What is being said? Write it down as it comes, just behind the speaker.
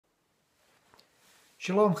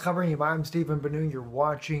Shalom Chaverim, I'm Stephen Benu. You're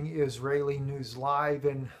watching Israeli News Live,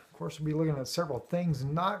 and of course we'll be looking at several things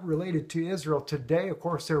not related to Israel today. Of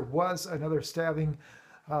course, there was another stabbing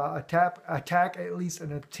attack, at least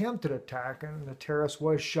an attempted attack, and the terrorist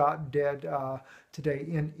was shot dead today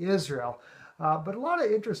in Israel. But a lot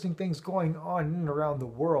of interesting things going on in and around the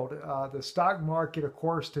world. The stock market, of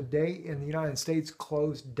course, today in the United States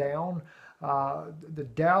closed down. The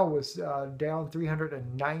Dow was down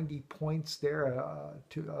 390 points there,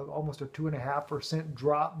 to almost a 2.5%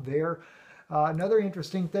 drop there. Another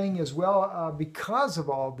interesting thing as well, because of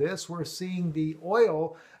all this, we're seeing the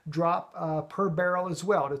oil drop per barrel as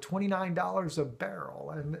well to $29 a barrel.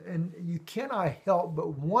 And you cannot help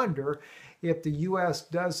but wonder if the U.S.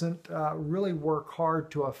 doesn't really work hard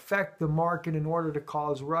to affect the market in order to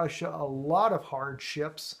cause Russia a lot of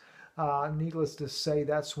hardships. Needless to say,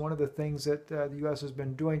 that's one of the things that the U.S. has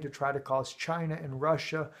been doing to try to cause China and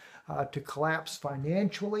Russia to collapse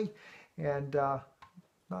financially, and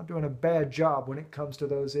not doing a bad job when it comes to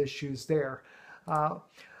those issues there.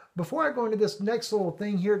 Before I go into this next little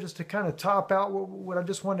thing here, just to kind of top out what I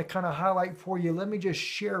just wanted to kind of highlight for you, let me just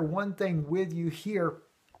share one thing with you here.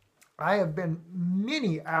 I have been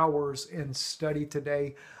many hours in study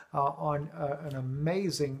today on an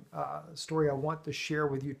amazing story I want to share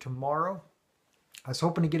with you tomorrow. I was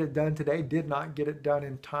hoping to get it done today, did not get it done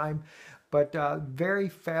in time, but very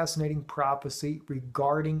fascinating prophecy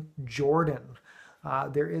regarding Jordan.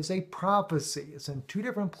 There is a prophecy, it's in two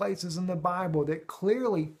different places in the Bible, that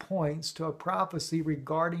clearly points to a prophecy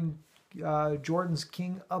regarding Jordan's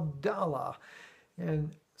king Abdullah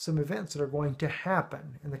and some events that are going to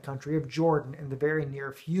happen in the country of Jordan in the very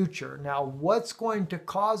near future. Now, what's going to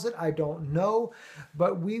cause it, I don't know,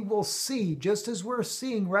 but we will see, just as we're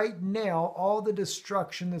seeing right now, all the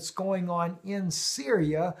destruction that's going on in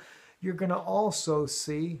Syria, you're going to also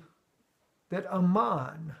see that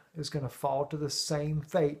Amman is going to fall to the same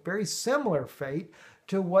fate, very similar fate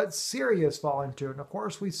to what Syria has fallen to. And of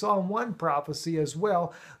course, we saw in one prophecy as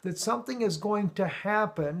well that something is going to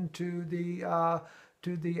happen to the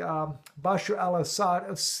Bashar al-Assad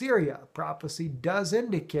of Syria. Prophecy does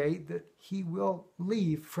indicate that he will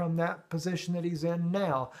leave from that position that he's in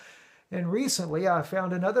now. And recently I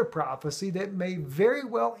found another prophecy that may very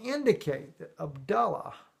well indicate that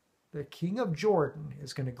Abdullah, the king of Jordan,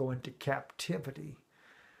 is going to go into captivity.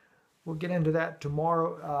 We'll get into that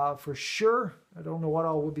tomorrow for sure. I don't know what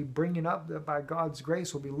all we'll be bringing up. That by God's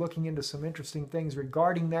grace, we'll be looking into some interesting things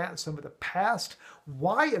regarding that, some of the past,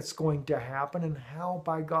 why it's going to happen, and how,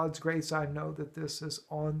 by God's grace, I know that this is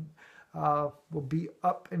will be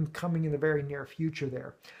up and coming in the very near future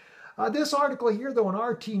there. This article here, though, on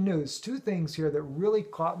RT News, two things here that really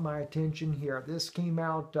caught my attention here. This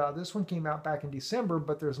one came out back in December,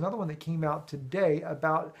 but there's another one that came out today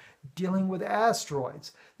about dealing with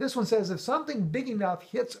asteroids. This one says, if something big enough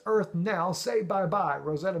hits Earth now, say bye-bye.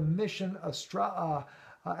 Rosetta Mission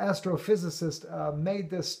astrophysicist made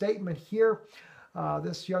this statement here.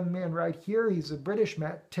 This young man right here, he's a British,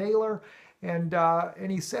 Matt Taylor. And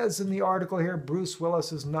he says in the article here, Bruce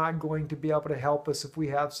Willis is not going to be able to help us if we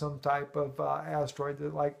have some type of asteroid,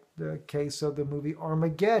 like the case of the movie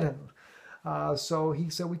Armageddon. So he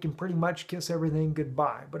said we can pretty much kiss everything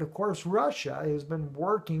goodbye. But of course, Russia has been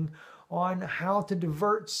working on how to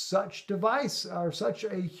divert such device or such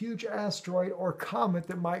a huge asteroid or comet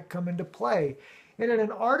that might come into play. And in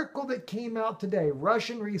an article that came out today,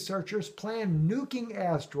 Russian researchers plan nuking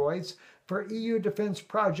asteroids for EU defense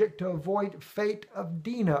project to avoid fate of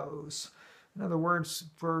dinos. In other words,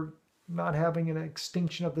 for not having an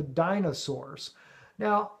extinction of the dinosaurs.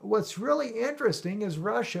 Now, what's really interesting is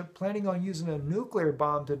Russia planning on using a nuclear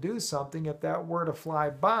bomb to do something if that were to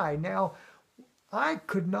fly by. Now, I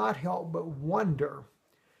could not help but wonder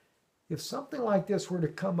if something like this were to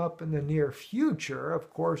come up in the near future, of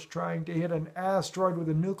course, trying to hit an asteroid with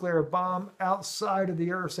a nuclear bomb outside of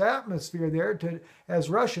the Earth's atmosphere there to, as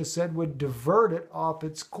Russia said, would divert it off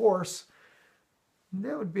its course,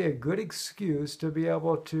 that would be a good excuse to be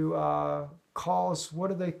able to cause, what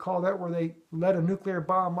do they call that, where they let a nuclear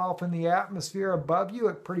bomb off in the atmosphere above you?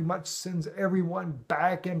 It pretty much sends everyone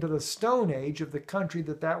back into the Stone Age of the country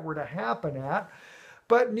that were to happen at.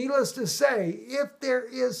 But needless to say, if there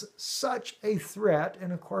is such a threat,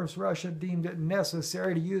 and of course Russia deemed it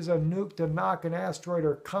necessary to use a nuke to knock an asteroid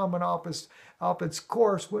or comet off its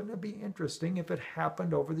course, wouldn't it be interesting if it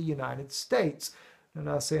happened over the United States? I'm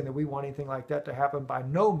not saying that we want anything like that to happen by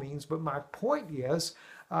no means, but my point is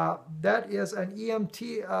that is an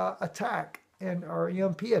EMP attack, and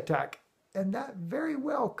that very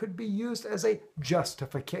well could be used as a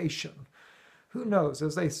justification who knows?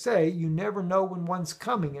 As they say, you never know when one's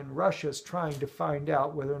coming, and Russia's trying to find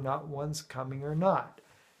out whether or not one's coming or not.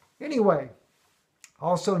 Anyway,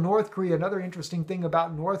 also North Korea, another interesting thing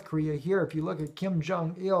about North Korea here, if you look at Kim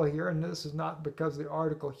Jong-il here, and this is not because of the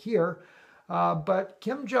article here, but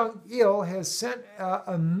Kim Jong-il has sent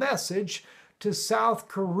a message to South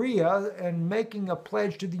Korea and making a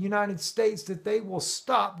pledge to the United States that they will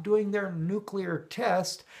stop doing their nuclear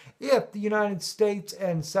test if the United States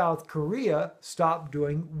and South Korea stop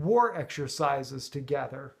doing war exercises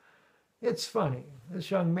together. It's funny.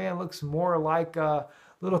 This young man looks more like a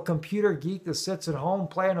little computer geek that sits at home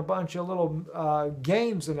playing a bunch of little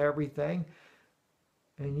games and everything.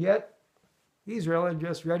 And yet, he's really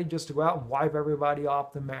just ready just to go out and wipe everybody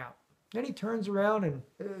off the map. Then he turns around and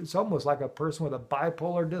it's almost like a person with a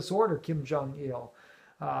bipolar disorder, Kim Jong-il,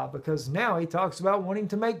 because now he talks about wanting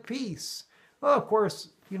to make peace. Well, of course,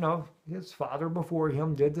 you know, his father before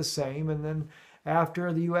him did the same, and then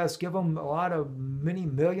after the U.S. gave him a lot of many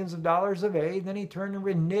millions of dollars of aid, then he turned and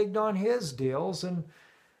reneged on his deals, and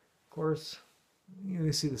of course,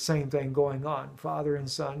 you see the same thing going on. Father and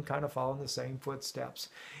son kind of following the same footsteps.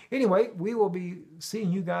 Anyway, we will be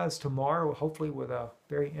seeing you guys tomorrow, hopefully with a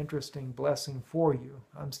very interesting blessing for you.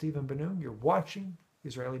 I'm Stephen Ben-Nun. You're watching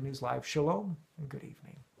Israeli News Live. Shalom and good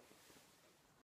evening.